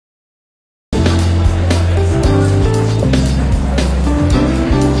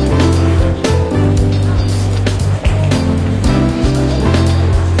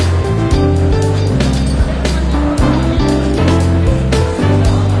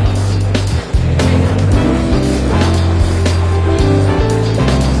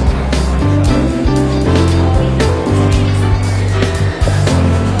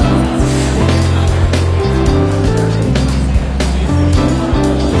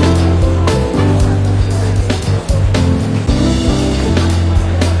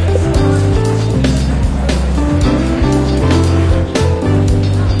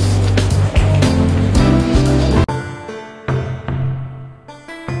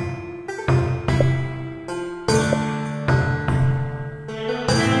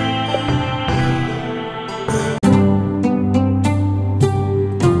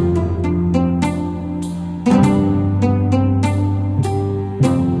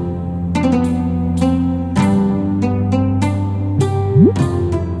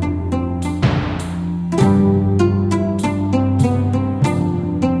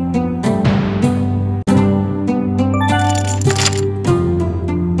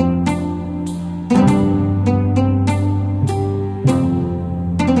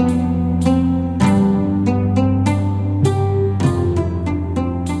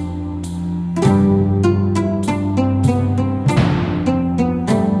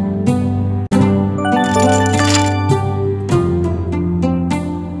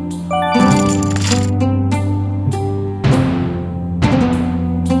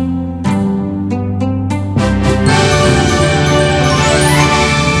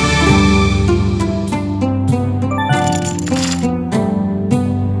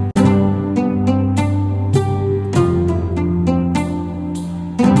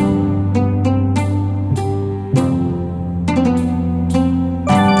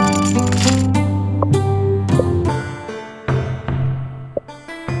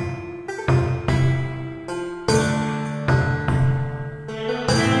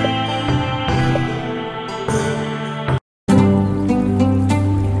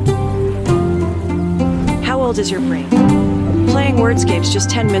old is your brain? Playing wordscapes just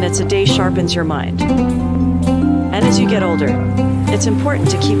 10 minutes a day sharpens your mind. And as you get older, it's important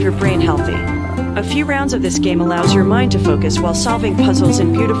to keep your brain healthy. A few rounds of this game allows your mind to focus while solving puzzles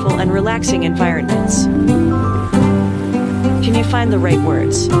in beautiful and relaxing environments. Can you find the right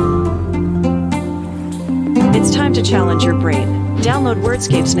words? It's time to challenge your brain. Download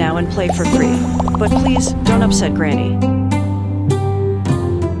Wordscapes now and play for free. But please, don't upset Granny.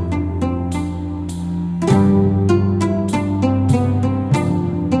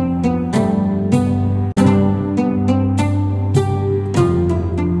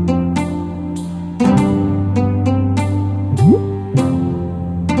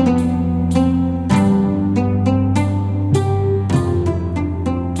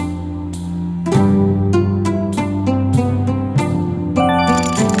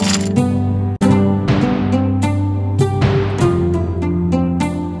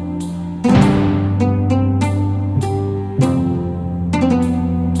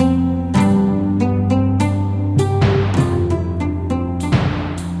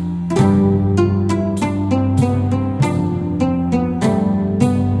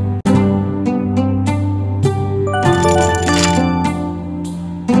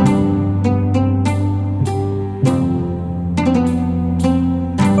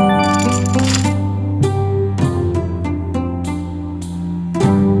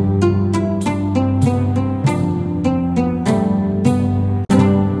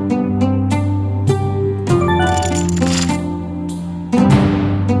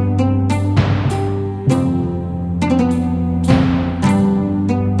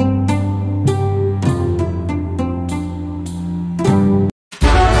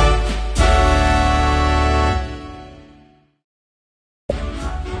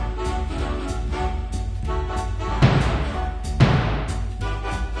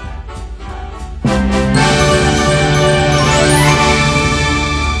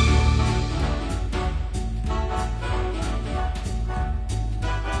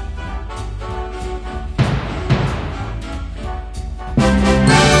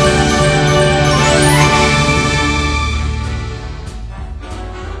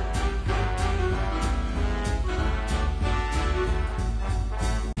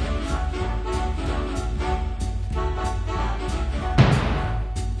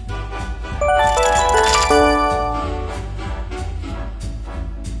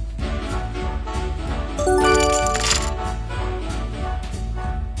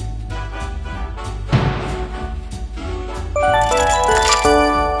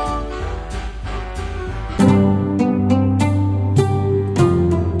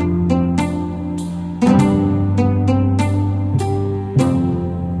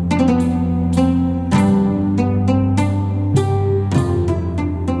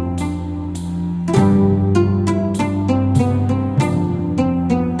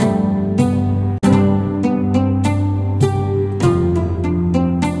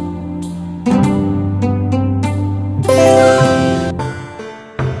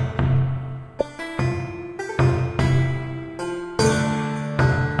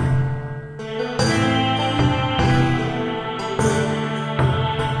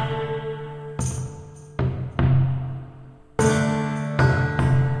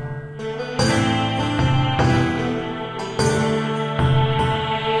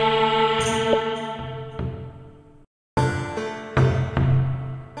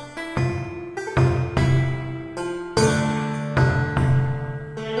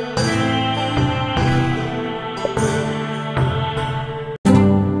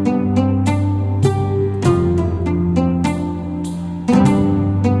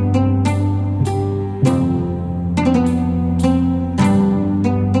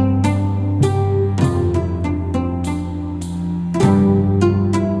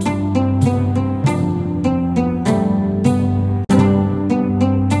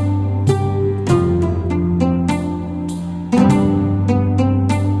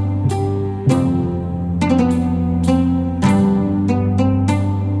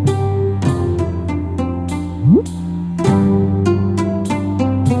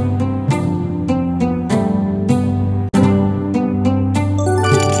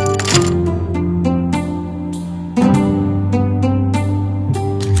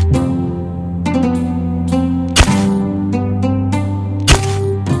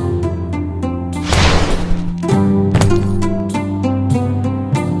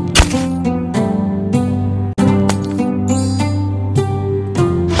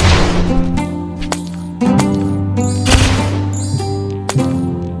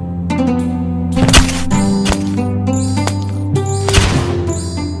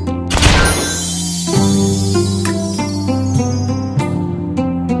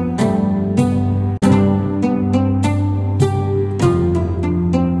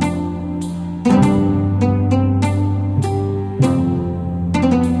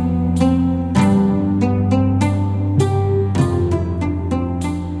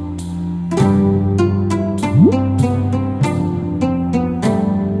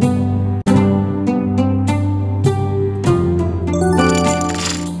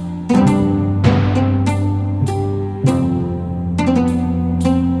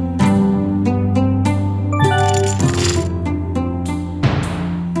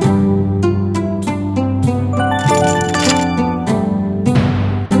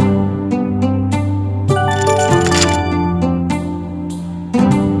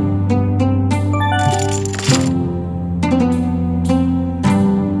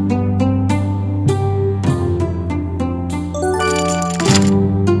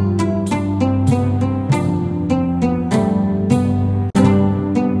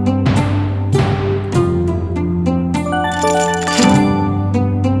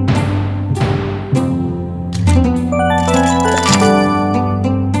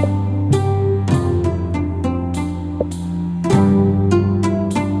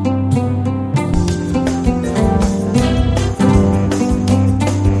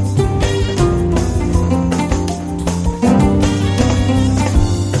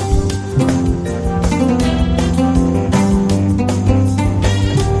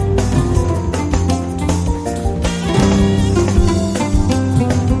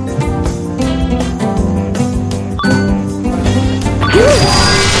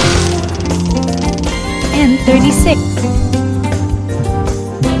 E36.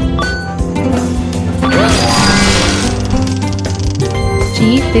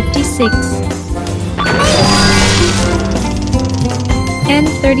 G56.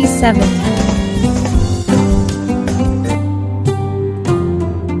 N37.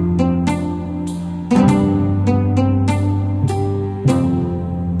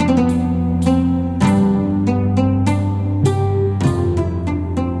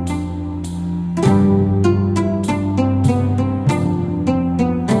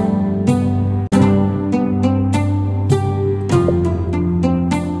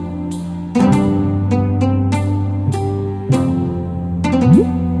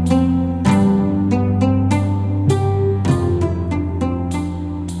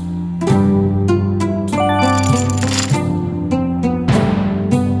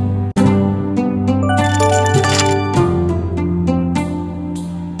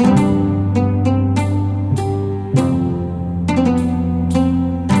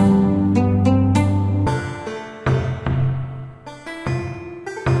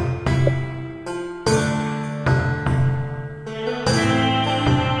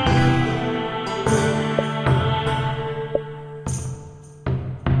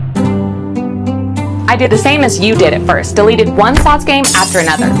 I did the same as you did at first, deleted one slots game after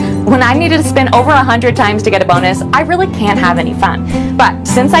another. When I needed to spin over 100 times to get a bonus, I really can't have any fun. But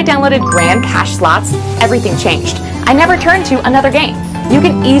since I downloaded Grand Cash Slots, everything changed. I never turned to another game. You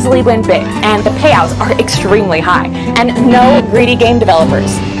can easily win big, and the payouts are extremely high, and no greedy game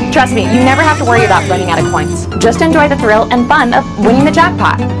developers. Trust me, you never have to worry about running out of coins. Just enjoy the thrill and fun of winning the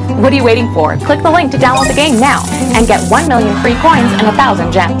jackpot. What are you waiting for? Click the link to download the game now, and get 1 million free coins and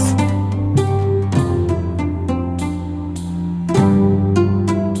 1,000 gems.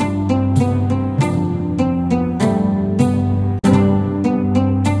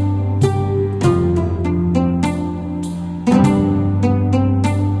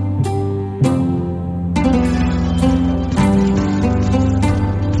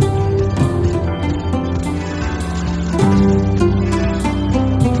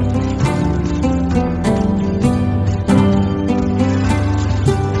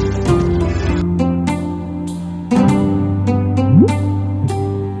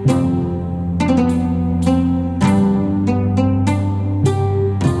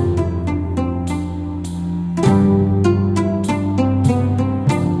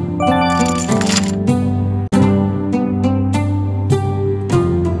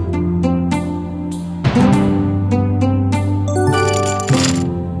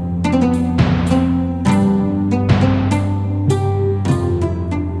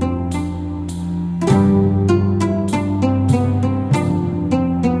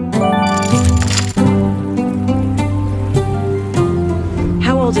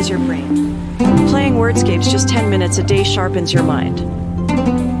 Is your brain. Playing wordscapes just 10 minutes a day sharpens your mind.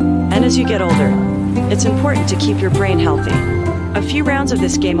 And as you get older, it's important to keep your brain healthy. A few rounds of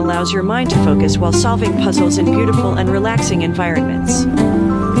this game allows your mind to focus while solving puzzles in beautiful and relaxing environments.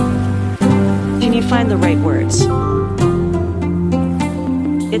 Can you find the right words?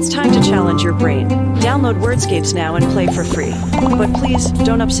 It's time to challenge your brain. Download Wordscapes now and play for free. But please,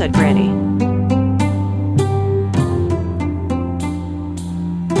 don't upset Granny.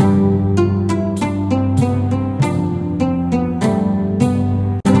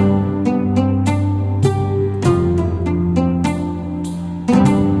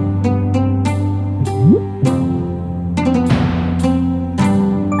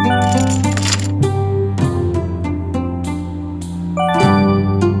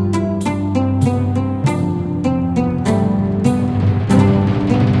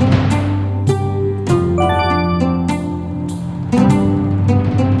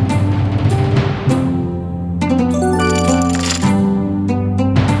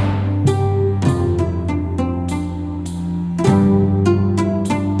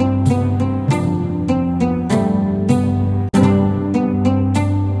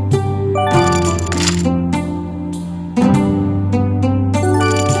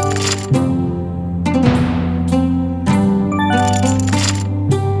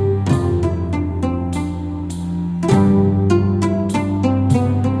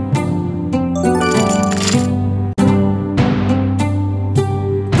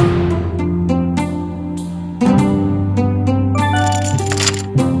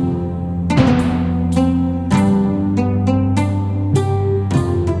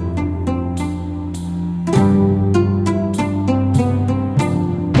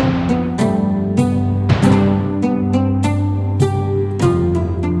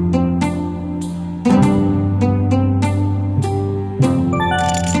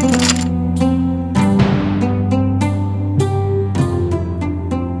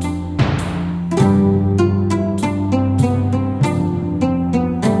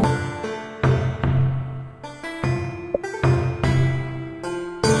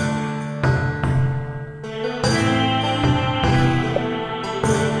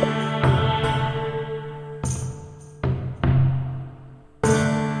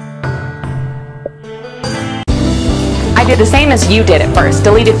 the same as you did at first,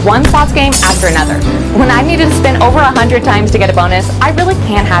 deleted one slots game after another. When I needed to spin over 100 times to get a bonus, I really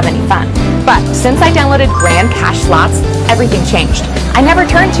can't have any fun. But since I downloaded Grand Cash Slots, everything changed. I never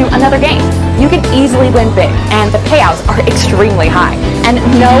turned to another game. You can easily win big, and the payouts are extremely high, and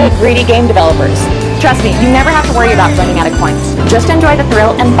no greedy game developers. Trust me, you never have to worry about running out of coins. Just enjoy the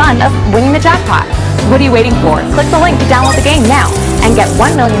thrill and fun of winning the jackpot. What are you waiting for? Click the link to download the game now and get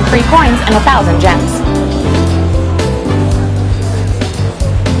 1 million free coins and 1,000 gems.